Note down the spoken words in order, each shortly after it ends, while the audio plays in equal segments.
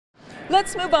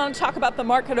Let's move on and talk about the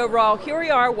market overall. Here we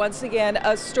are once again,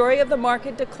 a story of the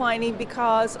market declining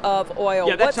because of oil.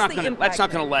 Yeah, that's What's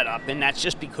not going to let up, and that's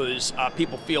just because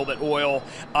people feel that oil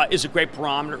is a great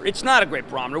barometer. It's not a great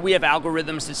barometer. We have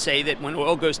algorithms that say that when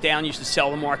oil goes down, you should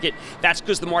sell the market. That's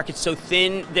because the market's so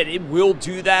thin that it will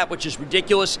do that, which is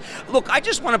ridiculous. Look, I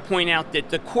just want to point out that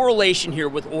the correlation here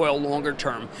with oil longer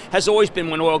term has always been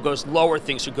when oil goes lower,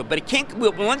 things are good. But it can't.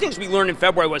 One of the things we learned in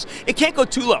February was it can't go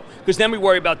too low because then we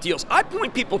worry about deals. I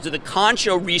point people to the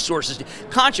Concho Resources.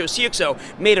 Concho, CXO,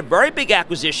 made a very big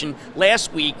acquisition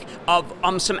last week of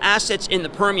some assets in the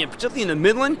Permian, particularly in the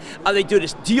Midland. They did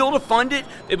this deal to fund it.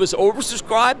 It was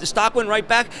oversubscribed. The stock went right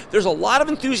back. There's a lot of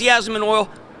enthusiasm in oil.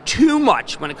 Too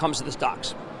much when it comes to the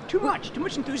stocks. Too much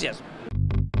enthusiasm.